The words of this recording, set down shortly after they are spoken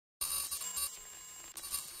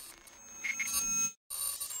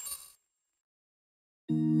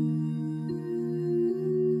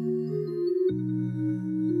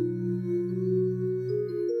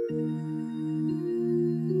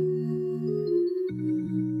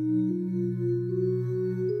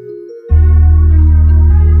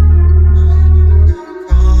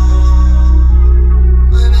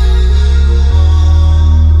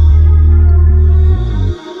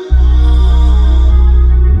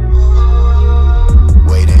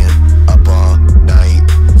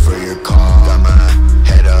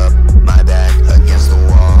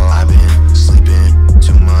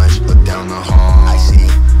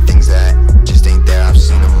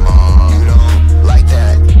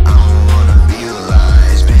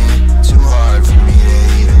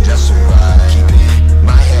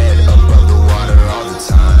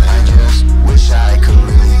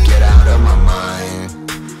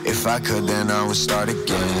would start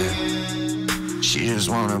again. She just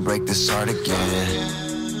wanna break this heart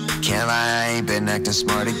again. Can't lie, I ain't been acting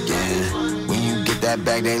smart again. When you get that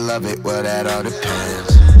bag, they love it, well that all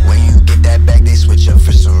depends. When you get that bag, they switch up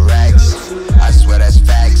for some racks. I swear that's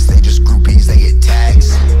fact.